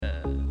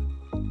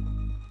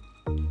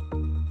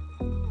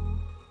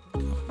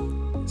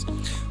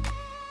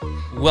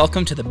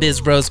Welcome to the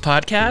Biz Bros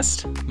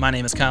podcast. My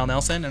name is Kyle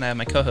Nelson, and I have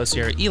my co-hosts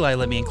here, Eli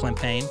Libby and Clint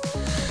Payne.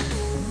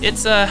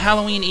 It's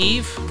Halloween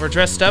Eve. We're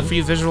dressed up for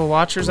you visual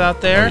watchers out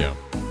there.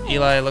 Oh, yeah.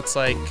 Eli looks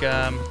like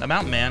a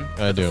mountain man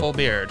with a full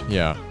beard.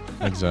 Yeah,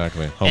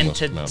 exactly. And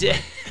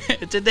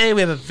today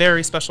we have a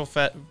very special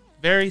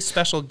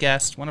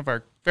guest, one of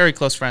our very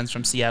close friends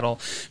from Seattle,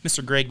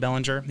 Mr. Greg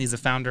Bellinger. He's the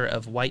founder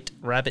of White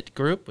Rabbit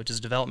Group, which is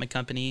a development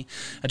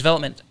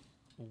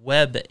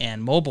web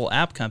and mobile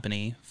app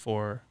company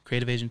for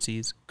creative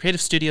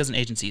studios and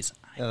agencies.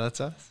 Yeah, that's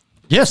us.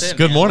 Yes.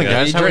 Good morning,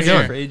 guys. How are we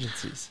doing? For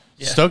agencies.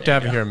 Yeah, stoked to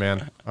have you here,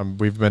 man.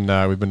 We've been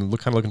kind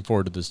of looking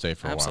forward to this day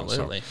for a while.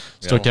 Absolutely.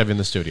 So stoked to have you in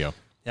the studio.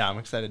 Yeah, I'm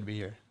excited to be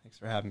here. Thanks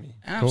for having me.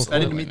 Absolutely.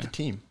 Excited to meet the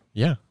team.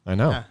 Yeah, I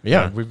know.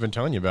 Yeah, we've been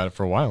telling you about it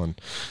for a while, and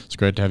it's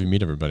great to have you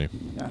meet everybody.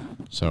 Yeah.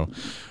 So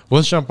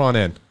let's jump on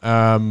in.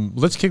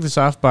 Let's kick this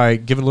off by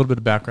giving a little bit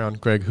of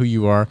background, Greg, who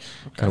you are,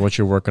 kind of what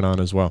you're working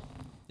on as well.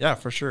 Yeah,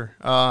 for sure.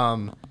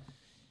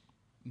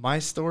 My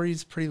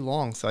story's pretty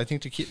long, so I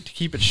think to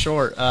keep it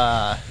short,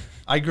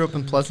 I grew up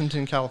in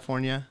Pleasanton,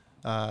 California.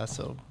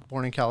 So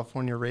born in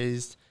California,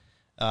 raised.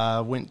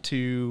 Went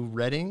to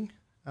Reading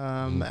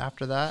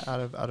after that,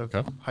 out of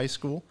high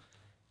school,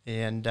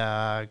 and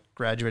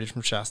graduated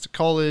from Shasta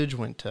College.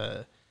 Went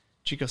to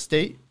Chico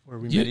State, where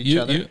we met each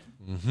other.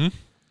 Mm-hmm.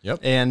 Yep.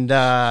 And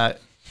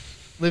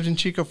lived in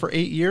Chico for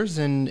 8 years,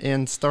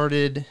 and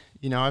started.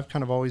 I've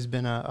kind of always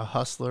been a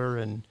hustler,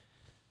 and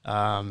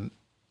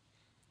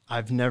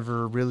I've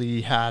never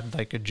really had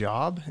like a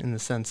job in the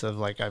sense of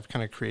like I've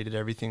kind of created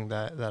everything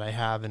that I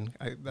have and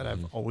that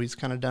I've always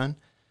kind of done.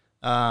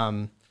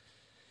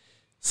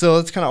 So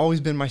it's kind of always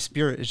been my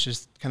spirit. It's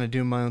just kind of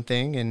doing my own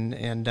thing,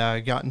 and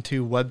got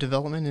into web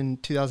development in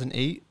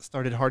 2008,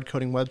 started hard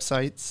coding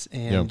websites,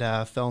 and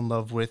fell in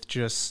love with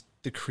just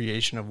the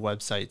creation of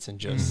websites and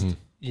just,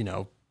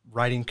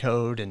 writing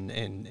code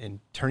and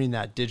turning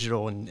that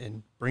digital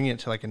and bringing it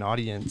to like an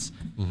audience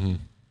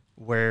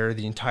where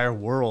the entire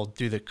world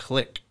through the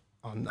click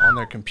on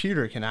their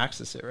computer can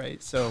access it,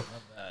 right? So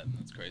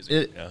that's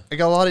crazy. I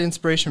got a lot of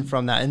inspiration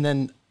from that. And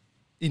then,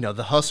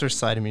 the hustler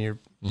side of me,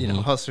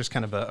 hustler's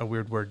kind of a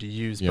weird word to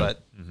use,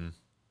 but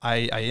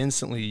I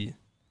instantly,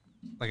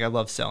 I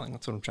love selling.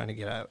 That's what I'm trying to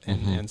get at.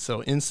 And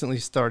so instantly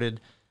started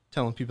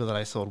telling people that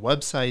I sold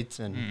websites,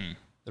 and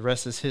the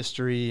rest is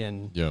history.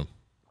 And,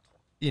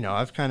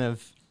 I've kind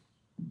of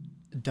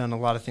done a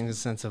lot of things in the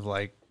sense of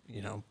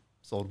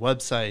sold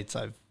websites.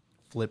 I've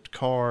flipped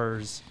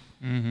cars.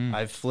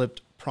 I've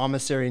flipped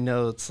promissory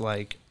notes.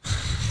 You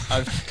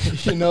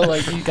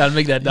gotta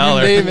make that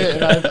dollar. You name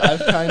it,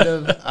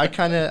 and I've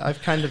kind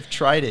of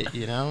tried it,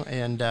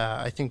 and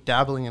I think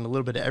dabbling in a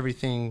little bit of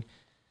everything.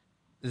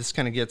 This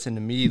kind of gets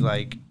into me,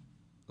 like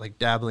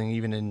dabbling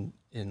even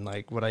in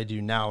like what I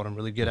do now. What I'm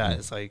really good at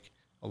is like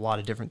a lot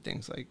of different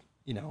things.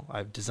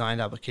 I've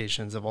designed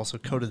applications. I've also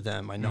coded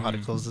them. I know how to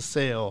close the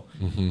sale.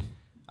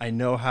 I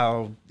know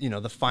how,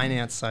 the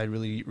finance side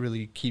really,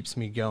 really keeps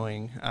me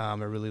going. I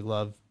really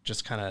love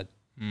just kind of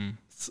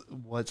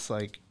what's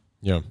the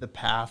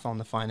path on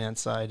the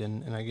finance side,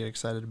 and I get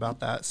excited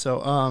about that.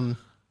 So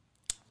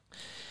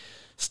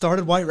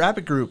started White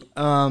Rabbit Group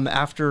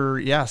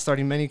after,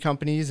 starting many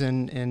companies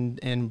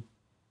and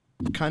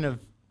kind of,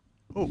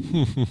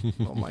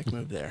 Mike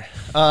moved there.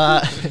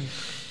 I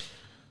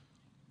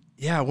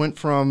went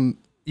from,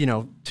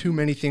 too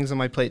many things on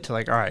my plate to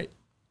all right,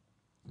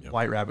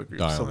 White Rabbit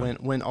Group.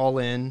 Went all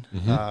in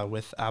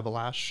with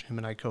Abhilash. Him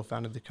and I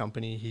co-founded the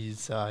company.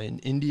 He's in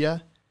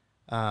India.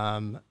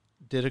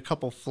 Did a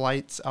couple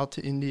flights out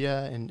to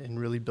India and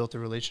really built a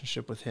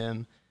relationship with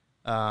him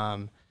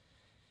in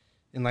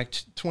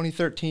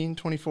 2013,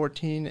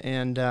 2014.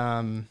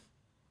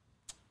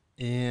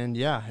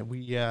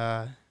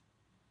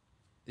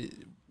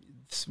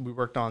 We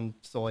worked on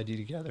Soul ID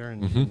together,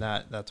 and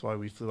that's why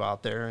we flew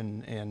out there,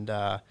 and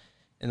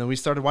then we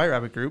started White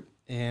Rabbit Group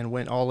and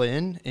went all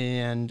in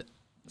and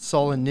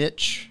saw a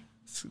niche.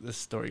 This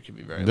story could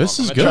be very long. This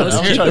is good.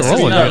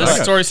 This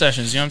is story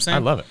sessions. You know what I'm saying? I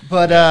love it.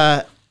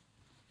 But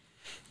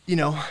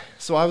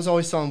so I was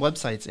always selling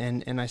websites,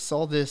 and I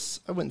saw this.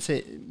 I wouldn't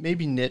say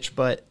maybe niche,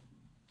 but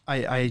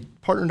I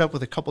partnered up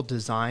with a couple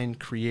design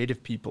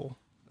creative people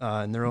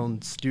in their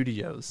own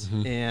studios,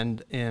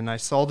 and I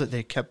saw that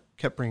they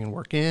kept bringing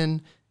work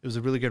in. It was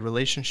a really good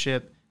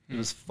relationship. It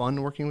was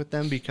fun working with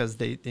them because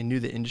they knew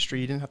the industry.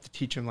 You didn't have to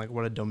teach them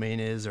what a domain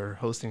is or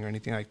hosting or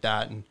anything like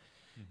that.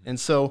 And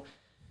so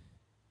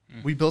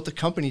we built a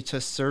company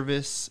to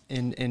service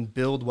and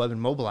build web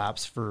and mobile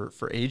apps for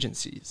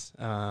agencies.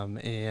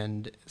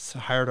 And so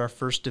hired our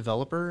first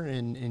developer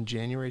in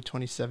January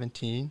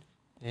 2017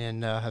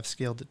 and have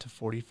scaled it to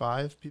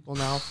 45 people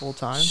now full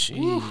time.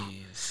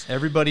 Jeez.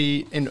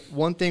 Everybody, and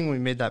one thing we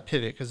made that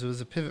pivot because it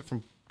was a pivot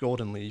from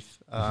Golden Leaf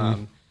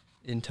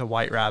into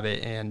White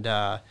Rabbit, and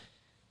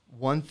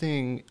one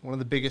of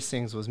the biggest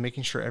things was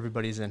making sure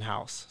everybody's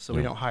in-house. So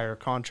we don't hire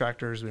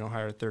contractors, we don't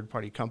hire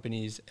third-party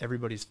companies.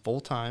 Everybody's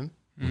full-time,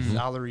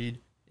 salaried,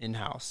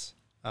 in-house.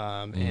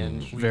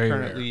 And we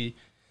currently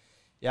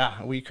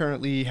Yeah, we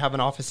currently have an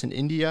office in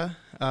India,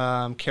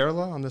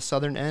 Kerala on the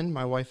southern end.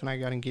 My wife and I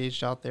got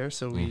engaged out there,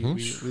 so we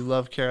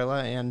love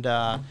Kerala, and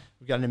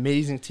we've got an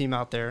amazing team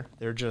out there.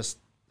 They're just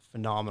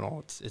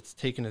phenomenal. It's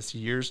taken us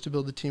years to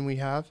build the team we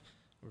have.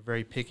 We're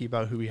very picky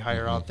about who we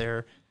hire out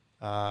there.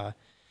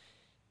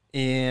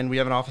 And we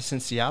have an office in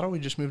Seattle. We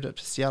just moved up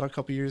to Seattle a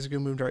couple years ago,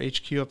 moved our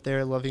HQ up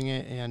there, loving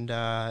it,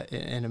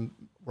 and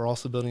we're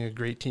also building a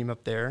great team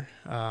up there.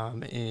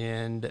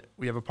 And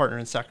we have a partner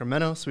in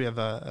Sacramento, so we have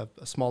a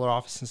smaller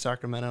office in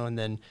Sacramento, and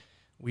then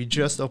we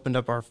just opened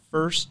up our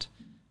first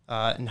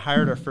and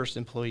hired our first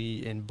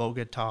employee in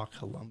Bogota,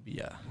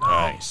 Colombia.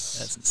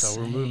 Nice.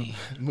 So we're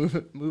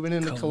moving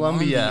into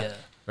Colombia.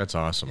 That's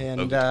awesome.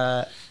 And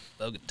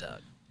Bogota.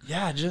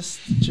 yeah,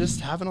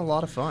 just having a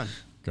lot of fun.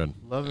 Good.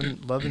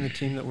 Loving the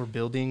team that we're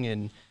building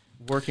and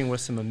working with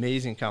some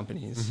amazing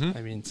companies.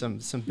 I mean, some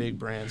big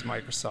brands,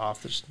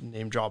 Microsoft, just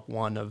name drop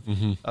one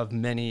of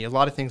many. A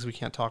lot of things we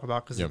can't talk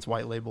about because it's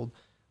white labeled.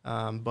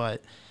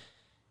 But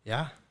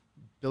yeah,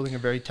 building a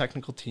very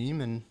technical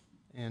team and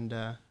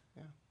yeah.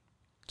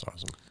 It's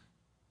awesome.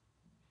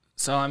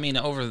 So I mean,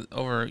 over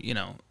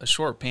a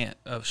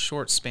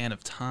short span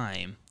of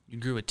time, you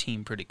grew a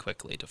team pretty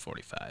quickly to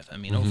 45. I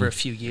mean, over a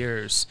few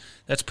years,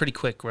 that's pretty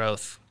quick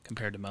growth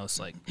compared to most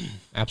like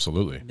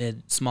absolutely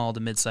small to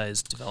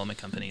mid-sized development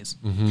companies.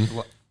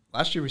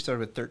 Last year we started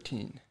with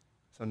 13,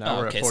 so now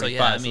we're at 45. So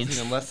yeah, I mean,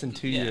 so in less than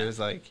 2 years,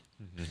 like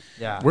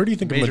yeah. Where do you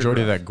think the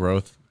majority growth. of that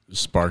growth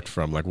sparked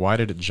from? Like, why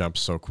did it jump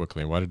so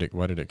quickly? Why did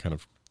it kind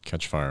of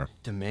catch fire?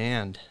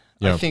 Demand.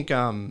 Yeah. I think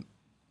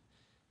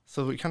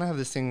so we kind of have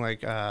this thing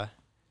like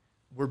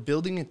we're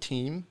building a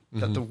team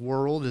that the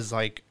world is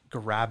like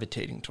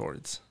gravitating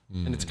towards,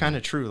 and it's kind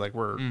of true. Like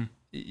we're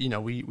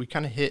we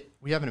kind of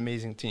we have an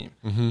amazing team,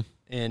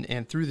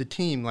 and through the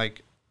team,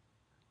 like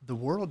the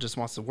world just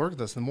wants to work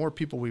with us. The more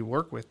people we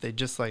work with, they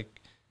just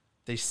like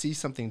they see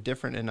something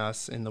different in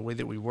us in the way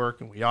that we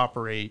work and we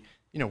operate.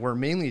 We're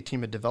mainly a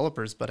team of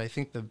developers, but I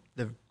think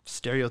the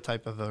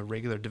stereotype of a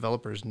regular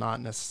developer is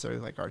not necessarily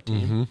like our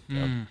team.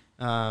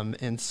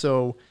 And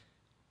so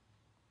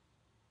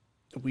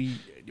we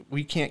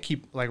can't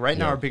keep, like right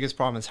now our biggest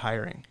problem is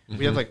hiring.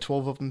 We have like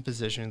 12 open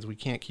positions. We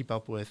can't keep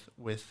up with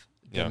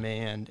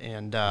demand,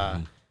 and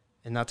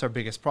that's our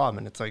biggest problem.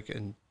 And it's like,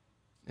 and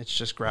it's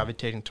just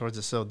gravitating towards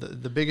us. So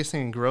the biggest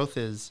thing in growth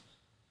is,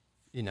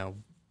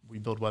 we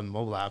build web and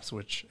mobile apps,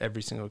 which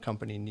every single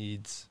company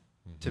needs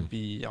to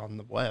be on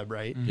the web,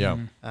 right? Yeah.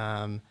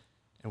 And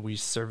we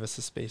service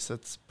a space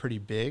that's pretty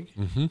big.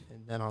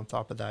 And then on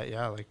top of that,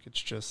 like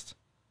it's just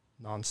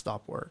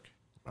nonstop work.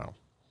 Wow.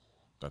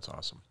 That's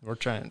awesome. We're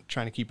trying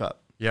to keep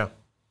up. Yeah,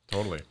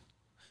 totally.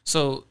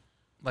 So,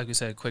 like we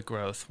said, quick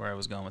growth, where I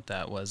was going with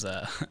that was,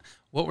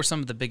 what were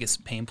some of the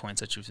biggest pain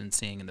points that you've been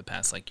seeing in the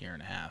past like year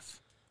and a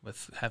half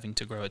with having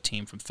to grow a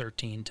team from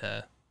 13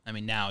 to, I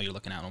mean, now you're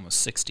looking at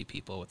almost 60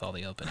 people with all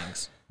the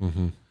openings.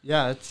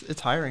 Yeah,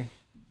 it's hiring.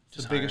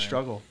 It's the biggest hiring.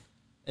 struggle.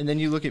 And then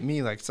you look at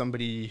me like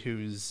somebody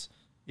who's,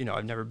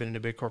 I've never been in a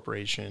big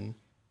corporation.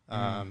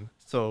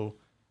 So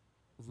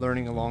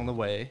learning along the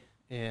way.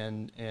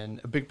 And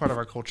a big part of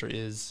our culture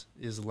is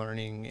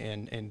learning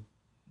and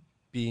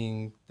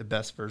being the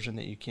best version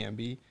that you can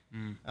be.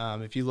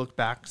 If you look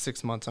back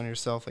 6 months on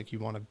yourself, like you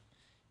want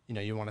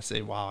to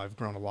say, wow, I've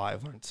grown a lot.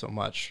 I've learned so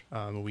much.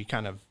 We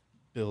kind of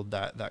build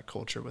that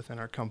culture within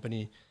our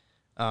company.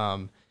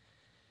 But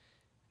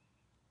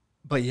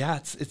yeah,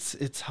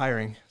 it's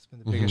hiring. It's been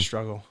the biggest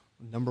struggle.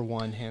 Number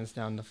one, hands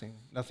down,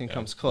 nothing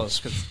comes close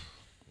because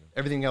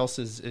everything else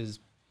is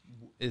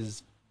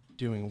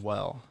doing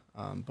well.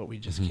 But we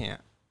just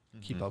can't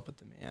keep up with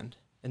demand.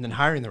 And then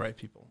hiring the right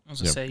people. I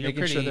was gonna say,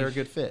 making sure they're a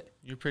good fit.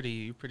 You're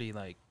pretty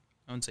like,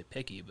 I wouldn't say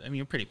picky, but I mean,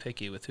 you're pretty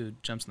picky with who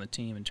jumps on the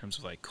team in terms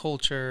of like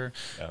culture,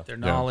 their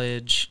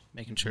knowledge,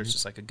 making sure it's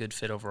just like a good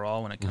fit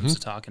overall when it comes to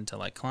talking to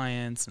like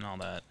clients and all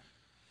that.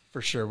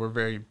 For sure. We're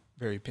very,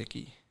 very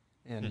picky.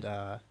 And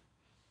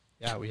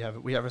we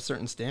have a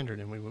certain standard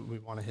and we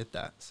want to hit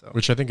that. So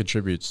Which I think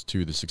contributes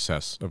to the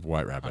success of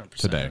White Rabbit 100%.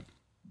 today.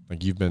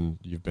 Like you've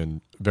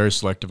been very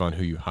selective on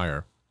who you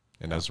hire.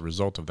 And as a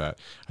result of that,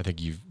 I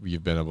think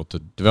you've been able to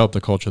develop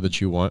the culture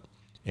that you want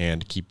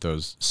and keep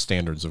those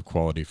standards of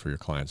quality for your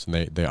clients. And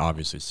they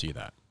obviously see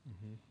that.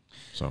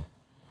 So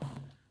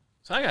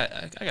I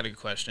got a good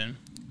question.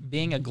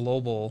 Being a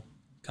global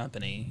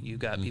company, you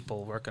got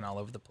people working all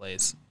over the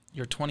place.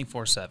 You're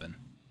 24/7.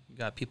 You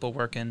got people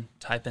working,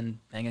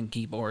 typing, banging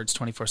keyboards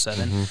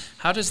 24/7.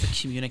 How does the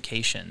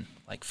communication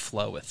like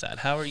flow with that?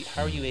 How are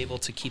you able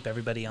to keep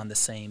everybody on the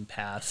same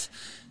path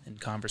and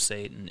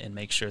conversate and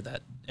make sure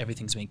that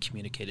everything's being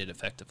communicated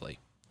effectively?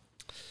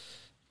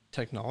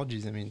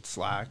 Technologies, I mean,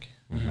 Slack.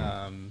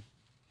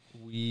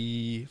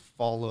 We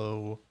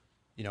follow,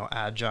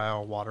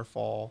 agile,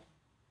 waterfall,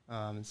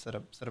 and set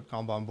up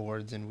Kanban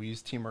boards, and we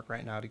use Teamwork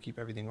right now to keep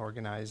everything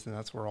organized, and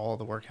that's where all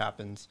the work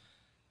happens.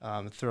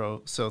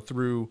 Through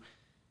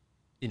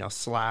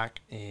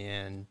Slack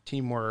and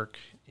Teamwork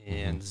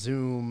and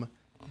Zoom,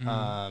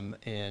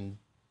 and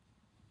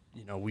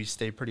we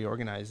stay pretty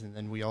organized. And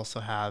then we also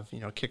have,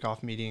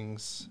 kickoff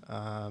meetings,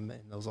 and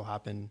those will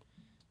happen.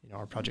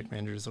 Our project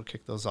managers will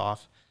kick those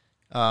off.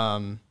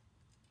 It's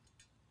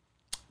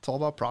all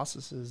about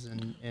processes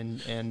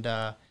and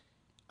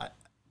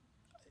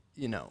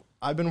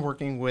I've been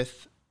working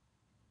with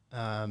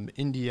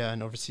India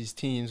and overseas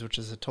teams, which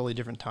is a totally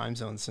different time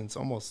zone since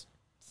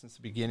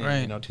the beginning,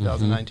 right.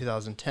 2009,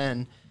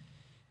 2010.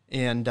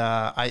 And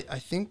I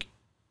think,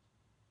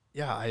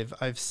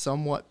 I've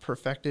somewhat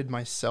perfected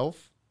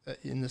myself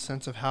in the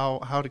sense of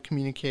how to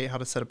communicate, how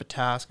to set up a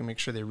task and make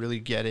sure they really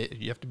get it.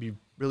 You have to be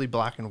really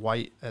black and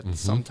white at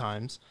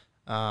sometimes.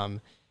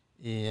 And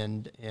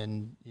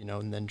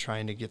then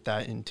trying to get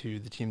that into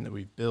the team that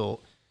we've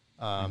built.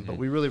 But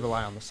we really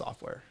rely on the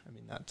software. I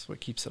mean, that's what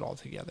keeps it all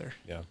together.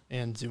 Yeah.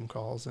 And Zoom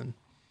calls. And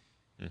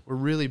we're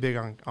really big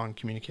on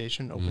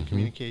communication, open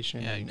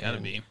communication. Yeah, you gotta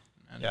be.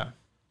 Yeah.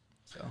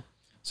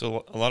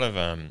 So a lot of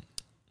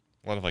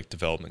like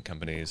development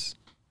companies,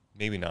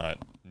 maybe not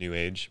new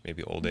age,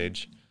 maybe old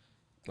age.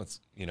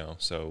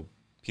 So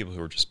people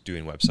who are just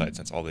doing websites,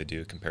 that's all they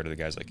do, compared to the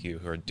guys like you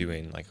who are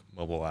doing like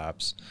mobile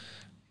apps,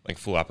 like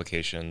full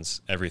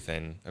applications,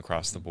 everything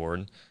across the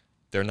board.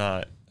 They're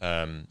not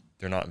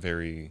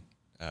very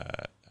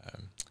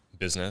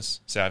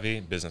business savvy,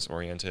 business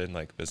oriented,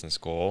 like business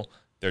goal.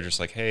 They're just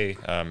like, hey,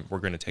 we're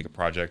going to take a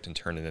project and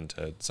turn it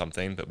into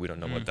something, but we don't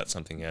know what that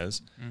something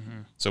is.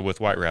 So with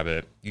White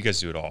Rabbit, you guys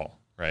do it all,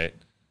 right?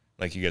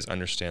 Like you guys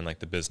understand like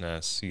the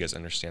business, you guys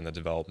understand the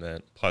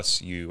development,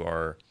 plus you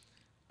are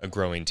a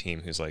growing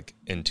team who's like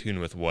in tune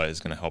with what is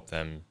going to help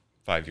them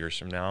 5 years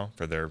from now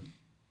for their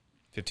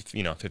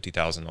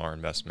 $50,000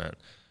 investment.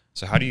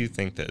 So how do you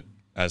think that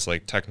as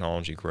like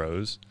technology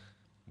grows,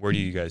 where do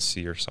you guys see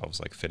yourselves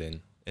like fit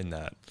in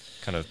that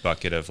kind of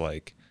bucket of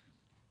like,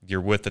 you're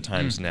with the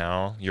times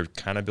now, you're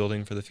kind of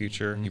building for the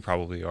future, you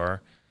probably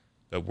are,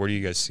 but where do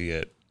you guys see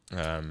it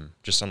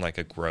just on like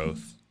a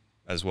growth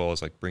as well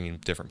as like bringing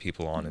different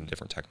people on and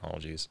different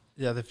technologies?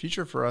 Yeah, the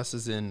future for us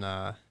is in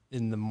the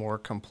more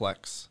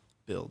complex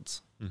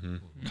builds,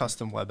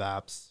 custom web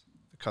apps,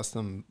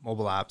 custom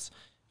mobile apps,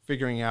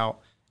 figuring out,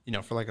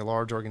 for like a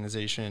large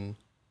organization,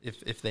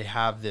 if they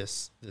have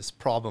this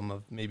problem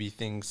of maybe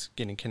things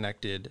getting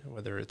connected,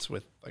 whether it's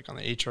with like on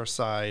the HR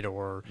side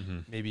or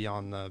maybe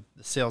on the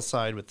sales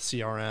side with the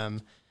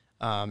CRM,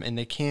 and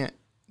they can't,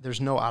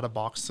 there's no out of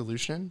box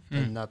solution,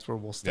 and that's where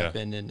we'll step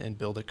in and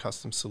build a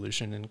custom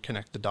solution and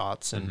connect the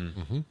dots.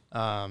 And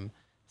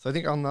so I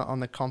think on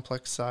the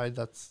complex side,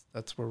 that's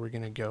where we're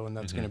going to go, and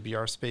that's going to be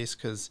our space,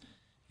 because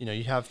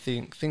you have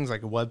things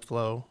like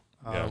Webflow,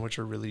 which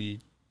are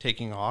really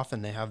taking off,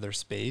 and they have their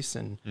space,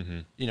 and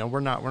we're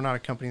not a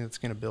company that's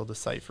going to build a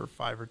site for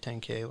 5 or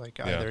 10K like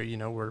either.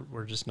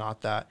 We're just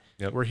not that.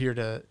 We're here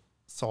to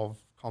solve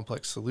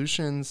complex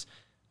solutions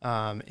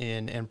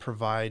and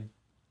provide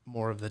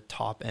more of the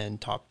top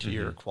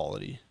tier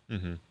quality.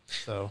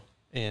 So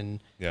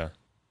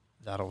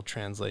that'll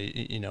translate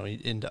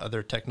into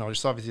other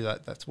technologies. So obviously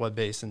that's web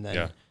based, and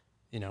then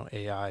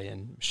AI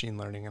and machine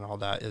learning and all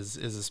that is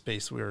a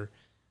space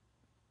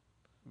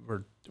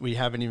we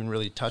haven't even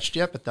really touched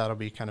yet, but that'll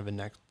be kind of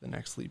the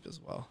next leap as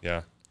well.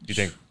 Yeah. Do you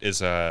think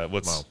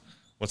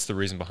what's the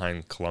reason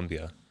behind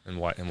Colombia, and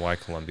why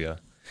Colombia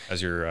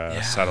as your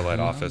satellite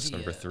office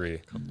number 3?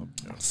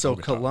 So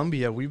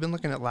Colombia, we've been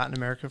looking at Latin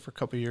America for a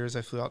couple of years.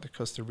 I flew out to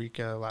Costa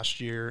Rica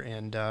last year,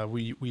 and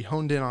we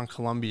honed in on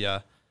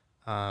Colombia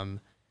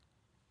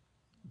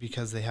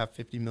because they have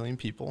 50 million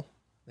people.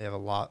 They have a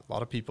lot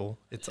of people.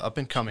 It's up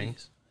and coming.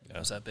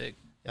 Is that big?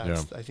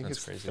 Yeah, I think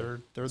it's crazy.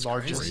 third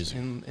largest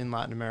in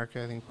Latin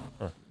America. I think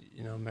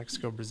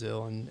Mexico,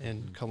 Brazil,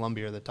 and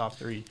Colombia are the top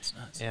 3.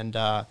 And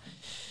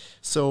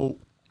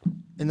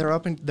they're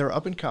up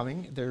and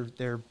coming.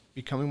 They're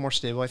becoming more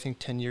stable. I think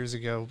 10 years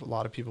ago, a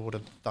lot of people would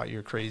have thought you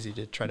were crazy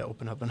to try to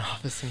open up an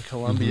office in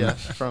Colombia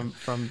from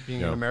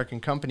being an American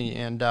company.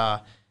 And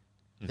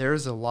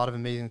there's a lot of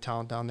amazing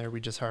talent down there.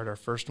 We just hired our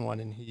first one,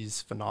 and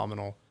he's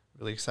phenomenal.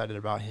 Really excited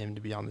about him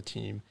to be on the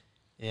team.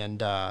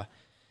 And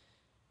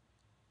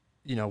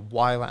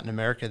why Latin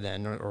America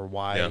then, or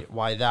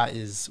why that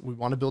is, we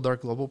want to build our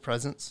global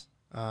presence.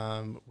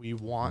 We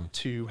want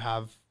to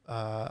have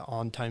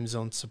on time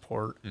zone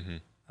support,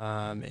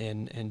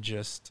 and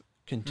just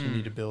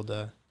continue to build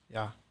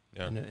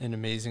an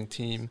amazing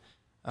team.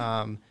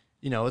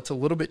 It's a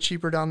little bit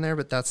cheaper down there,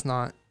 but that's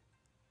not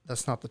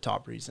the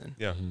top reason.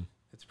 Yeah.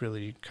 It's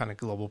really kind of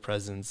global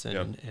presence,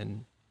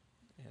 and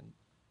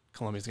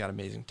Colombia's got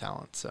amazing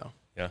talent. So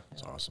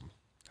that's awesome.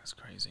 That's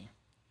crazy.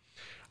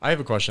 I have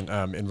a question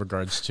in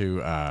regards to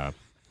a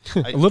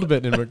little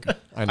bit.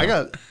 I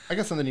got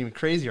something even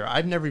crazier.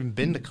 I've never even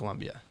been to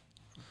Colombia.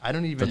 I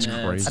don't even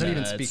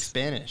speak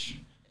Spanish.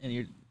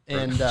 And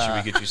should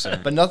we get you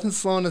some? But nothing's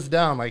slowing us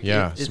down. Like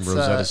it's some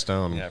Rosetta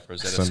Stone. Yeah,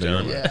 Rosetta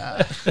Stone.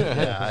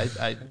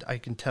 I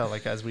can tell.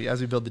 Like as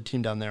we build the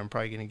team down there, I'm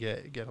probably going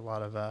to get a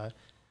lot of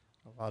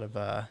what's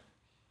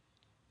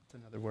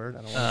another word?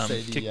 I don't want to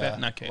say the kickback.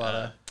 Not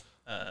kickback.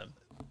 I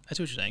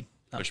see what you're saying.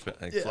 Pushback.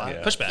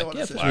 Pushback.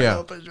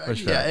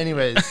 Pushback.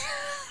 Anyways,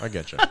 I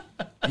get you.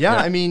 Yeah,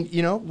 I mean,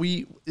 you know,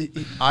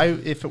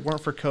 if it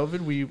weren't for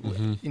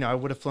COVID, you know, I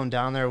would have flown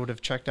down there, I would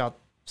have checked out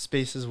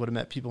spaces, would have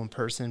met people in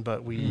person,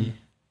 but you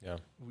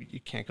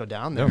can't go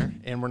down there,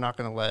 and we're not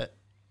going to let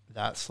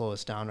that slow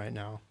us down right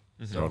now.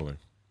 So. Totally.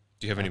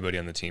 Do you have anybody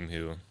on the team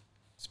who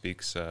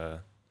speaks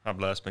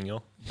habla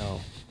español?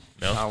 No,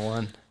 no, not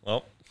one.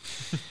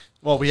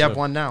 Well, we have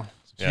one now.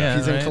 Yeah,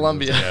 he's in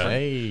Colombia. Yeah.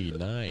 Hey,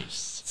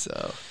 nice.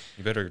 So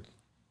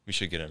we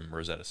should get him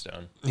Rosetta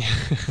Stone.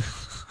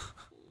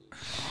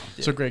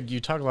 So, Greg, you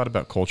talk a lot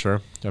about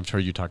culture. I'm sure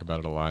you talk about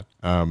it a lot.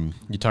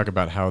 You talk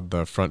about how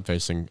the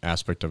front-facing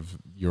aspect of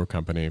your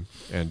company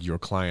and your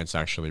clients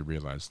actually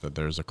realize that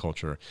there's a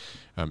culture,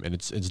 and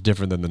it's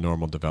different than the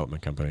normal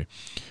development company.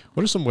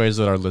 What are some ways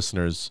that our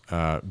listeners,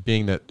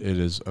 being that it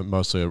is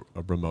mostly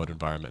a remote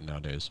environment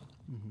nowadays,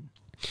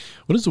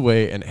 what is the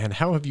way, and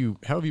how have you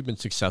been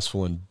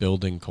successful in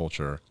building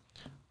culture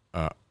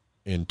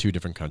in two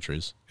different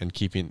countries and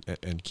keeping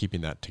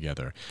that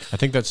together? I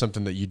think that's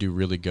something that you do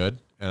really good.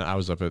 And I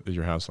was up at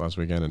your house last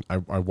weekend, and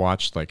I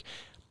watched, like,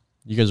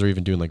 you guys are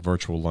even doing like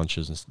virtual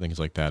lunches and things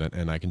like that.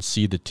 And I can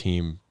see the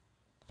team,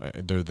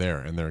 they're there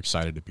and they're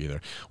excited to be there.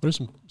 What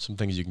are some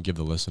things you can give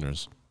the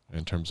listeners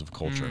in terms of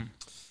culture?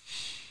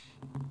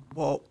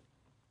 Well,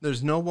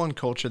 there's no one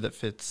culture that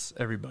fits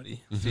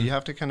everybody. So you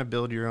have to kind of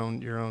build your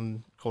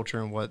own culture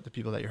and what the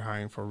people that you're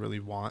hiring for really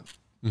want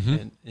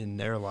in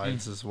their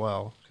lives as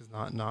well, because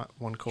not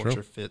one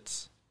culture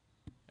fits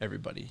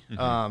everybody.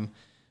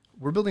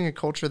 We're building a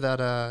culture that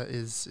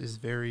is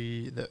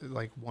very,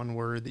 like, one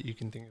word that you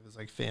can think of as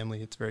like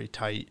family. It's very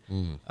tight.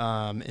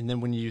 And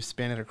then when you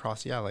span it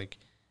across, like,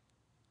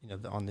 you know,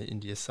 on the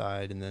India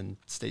side and then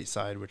state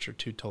side, which are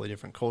two totally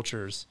different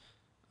cultures.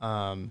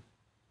 I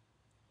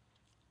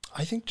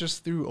think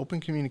just through open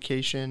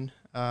communication,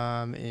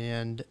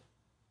 and,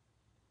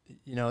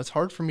 you know, it's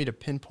hard for me to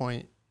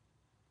pinpoint,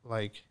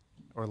 like,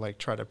 or like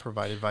try to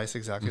provide advice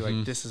exactly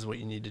like this is what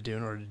you need to do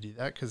in order to do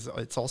that, because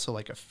it's also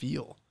like a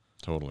feel.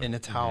 Totally. And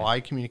it's how I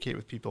communicate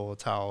with people.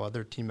 It's how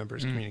other team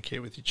members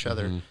communicate with each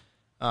other.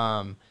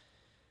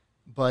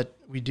 But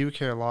we do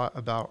care a lot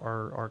about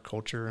our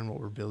culture and what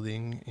we're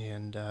building.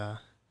 And,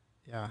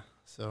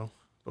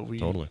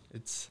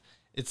 it's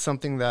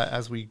something that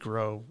as we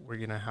grow, we're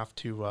going to have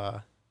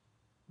to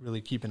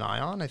really keep an eye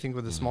on. I think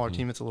with a smaller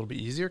team, it's a little bit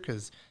easier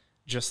because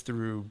just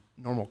through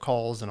normal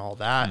calls and all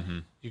that,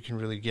 you can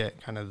really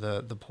get kind of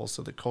the pulse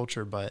of the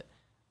culture. But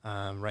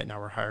right now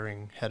we're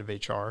hiring head of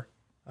HR.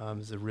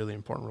 Is a really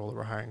important role that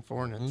we're hiring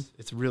for, and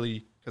it's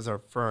really because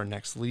for our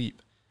next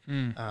leap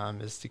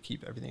is to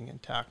keep everything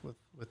intact with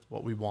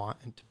what we want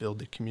and to build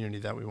the community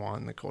that we want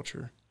and the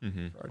culture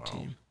for our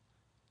team.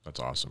 That's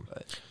awesome.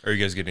 But are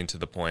you guys getting to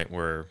the point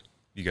where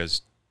you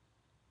guys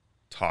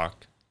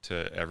talk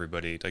to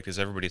everybody? Like, does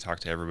everybody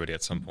talk to everybody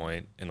at some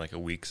point in like a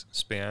week's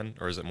span,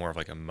 or is it more of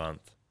like a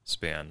month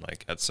span?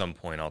 Like, at some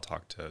point I'll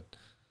talk to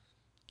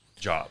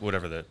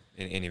whatever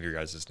any of your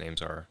guys'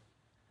 names are.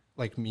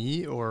 Like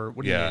me, or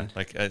what do you mean?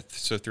 Like,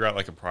 so throughout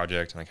like a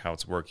project and like how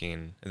it's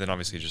working, and then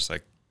obviously just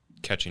like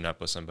catching up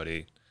with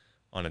somebody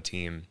on a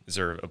team, is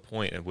there a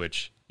point at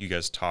which you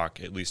guys talk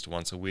at least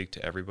once a week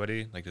to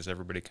everybody? Like, does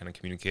everybody kind of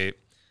communicate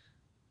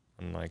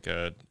on like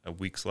a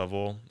week's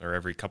level, or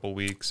every couple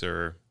weeks,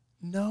 or?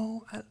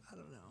 No, I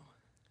don't know.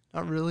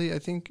 Not really. I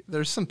think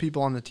there's some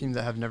people on the team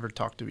that have never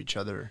talked to each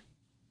other,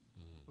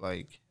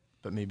 like,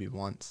 but maybe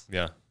once.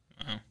 Yeah.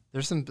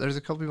 There's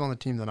a couple people on the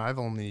team that I've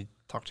only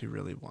talked to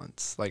really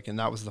once, like, and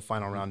that was the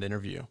final round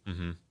interview.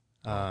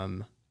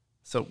 And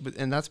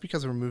that's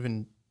because we're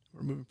moving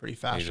pretty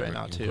fast right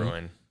now too.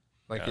 Growing.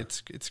 Like,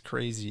 it's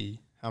crazy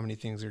how many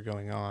things are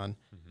going on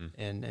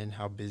and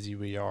how busy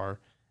we are.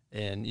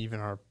 And even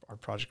our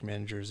project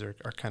managers are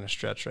kind of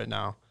stretched right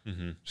now.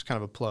 Just kind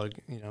of a plug,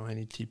 you know,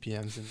 any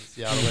TPMs in the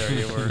Seattle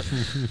area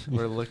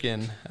we're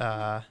looking,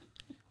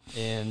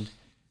 and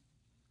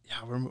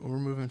yeah, we're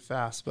moving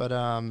fast, but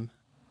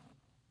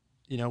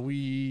you know,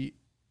 we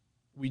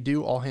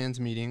do all hands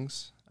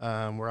meetings.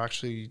 We're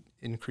actually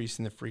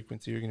increasing the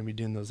frequency. We're going to be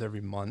doing those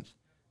every month,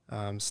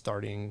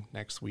 starting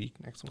next week.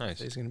 Next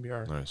Wednesday is going to be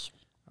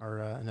our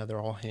another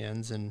all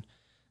hands, and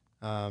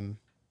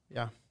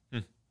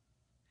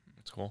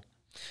That's cool.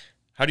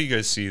 How do you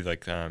guys see,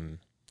 like,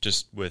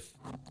 just with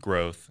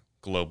growth,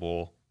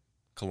 global,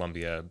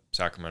 Colombia,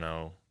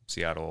 Sacramento,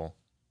 Seattle,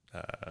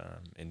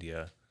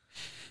 India,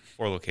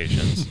 4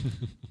 locations,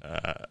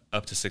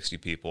 up to 60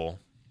 people,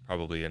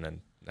 probably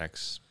by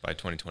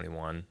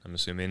 2021, I'm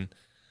assuming.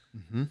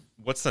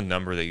 What's the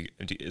number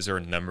is there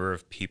a number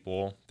of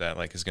people that,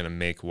 like, is going to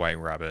make White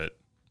Rabbit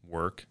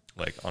work,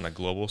 like, on a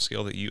global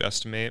scale that you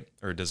estimate,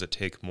 or does it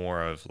take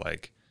more of,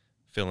 like,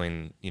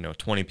 filling,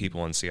 20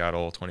 people in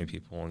Seattle, 20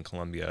 people in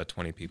Colombia,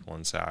 20 people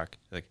in Sac?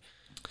 Like,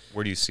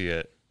 where do you see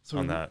it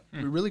on that?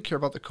 We really care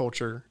about the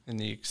culture and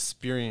the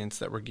experience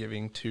that we're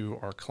giving to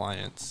our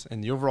clients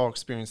and the overall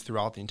experience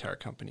throughout the entire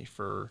company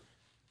for,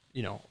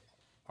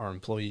 our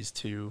employees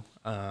too,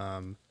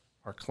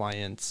 our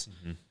clients,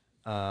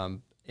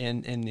 and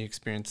the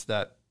experience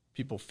that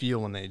people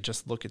feel when they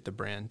just look at the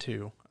brand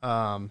too.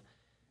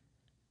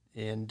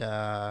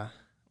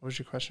 What was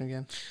your question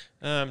again?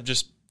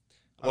 Just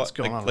I was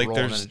going on a like roll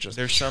and then it just-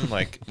 there's some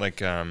like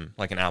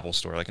an Apple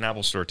store. Like an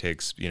Apple store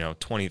takes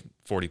 20,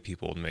 40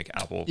 people to make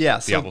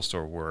the Apple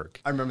store work.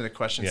 I remember the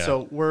question. Yeah.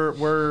 So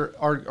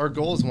our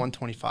goal is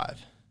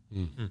 125,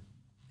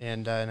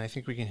 and I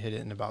think we can hit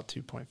it in about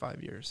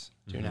 2.5 years,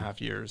 2.5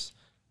 years.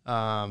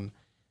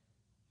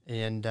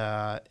 And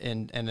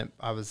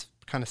I was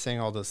kind of saying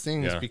all those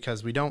things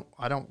because I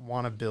don't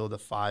want to build a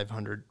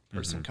 500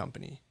 person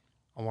company.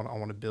 I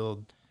want to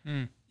build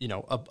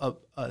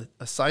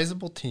a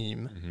sizable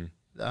team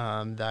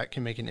that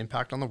can make an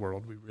impact on the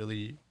world. We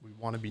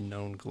want to be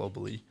known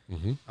globally,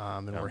 and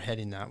we're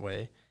heading that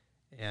way.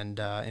 And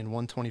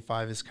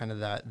 125 is kind of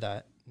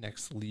that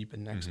next leap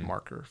and next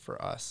marker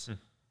for us.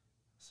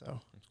 So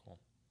That's cool.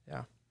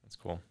 Yeah, That's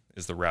cool.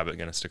 Is the rabbit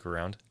going to stick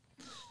around?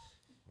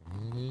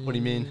 what do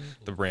you mean?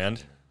 The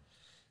brand?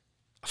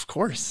 Of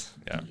course.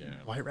 Yeah.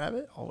 White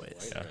Rabbit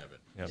always. Yeah.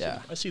 Yep.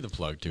 Yeah. I see the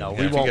plug too. No,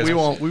 Yeah, if you guys- we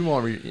won't. You know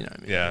what I mean?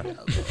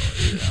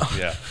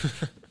 Yeah.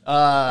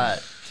 Yeah.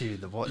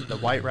 Dude, the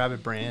White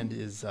Rabbit brand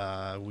is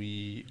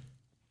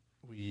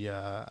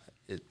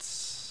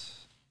it's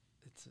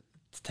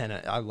 10.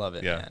 I love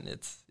it, Yeah. man.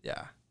 It's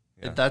Yeah.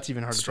 that's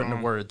even hard to put into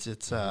Strong. words.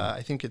 It's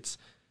I think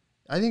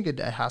it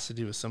has to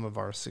do with some of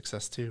our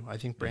success too. I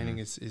think branding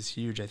is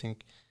huge. I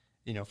think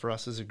for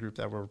us as a group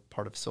that we're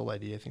part of Soul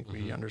ID, I think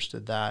we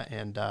understood that,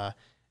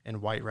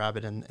 and White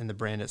Rabbit and the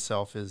brand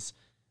itself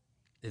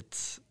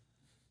it's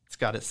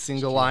got its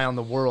single eye on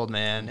the world,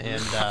 man,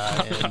 and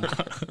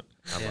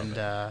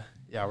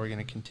yeah, we're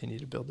gonna continue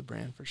to build the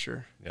brand for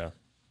sure. Yeah.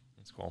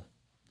 That's cool.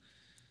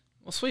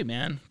 Well, sweet,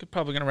 man.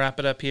 Probably going to wrap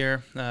it up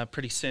here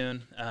pretty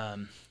soon.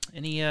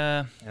 Any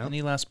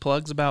last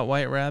plugs about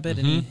White Rabbit?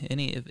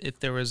 If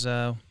there was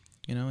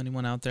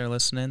anyone out there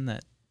listening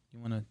that you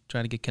want to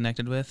try to get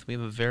connected with, we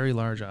have a very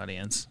large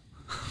audience.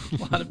 A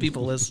lot of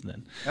people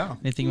listening. Yeah.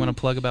 Anything you want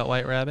to plug about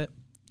White Rabbit?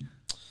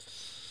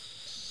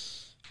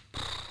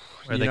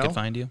 Where they could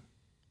find you?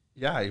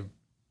 Yeah,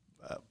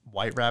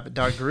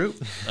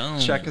 whiterabbit.group. Oh.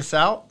 Check us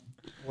out.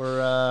 We're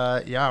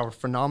a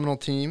phenomenal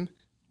team.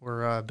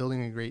 We're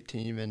building a great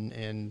team,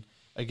 and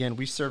again,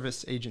 we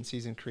service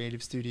agencies and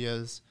creative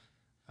studios.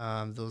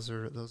 Those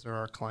are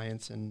our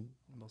clients, and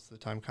most of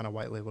the time, kind of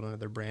white labeled under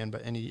their brand.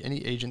 But any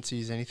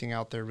agencies, anything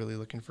out there, really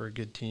looking for a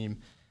good team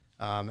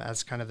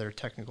as kind of their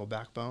technical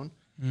backbone.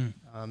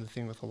 The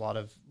thing with a lot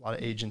of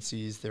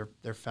agencies,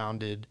 they're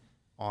founded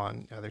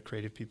on other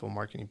creative people,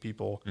 marketing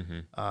people,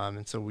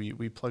 and so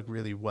we plug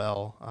really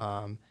well.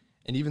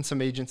 And even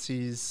some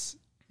agencies,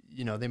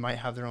 they might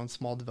have their own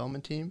small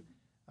development team,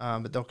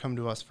 but they'll come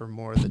to us for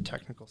more of the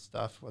technical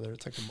stuff, whether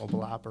it's like a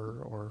mobile app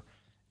or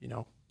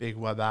big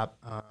web app,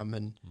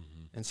 and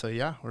so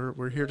yeah,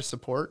 we're here to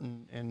support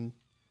and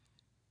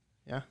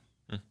yeah.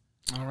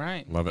 All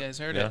right. Love you it. guys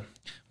heard Yeah. it.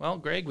 Well,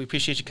 Greg, we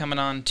appreciate you coming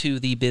on to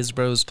the Biz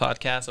Bros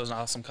podcast. That was an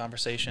awesome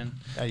conversation.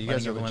 Yeah, you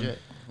guys are Letting legit.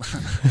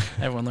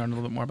 everyone learn a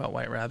little bit more about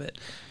White Rabbit.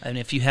 And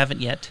if you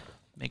haven't yet,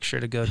 make sure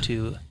to go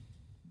to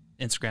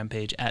Instagram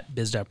page at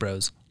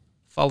biz.bros.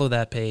 Follow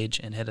that page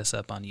and hit us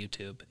up on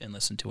YouTube and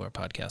listen to our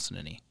podcast in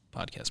any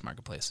podcast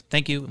marketplace.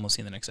 Thank you, and we'll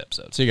see you in the next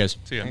episode. See you guys.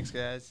 See ya. Thanks,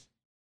 guys.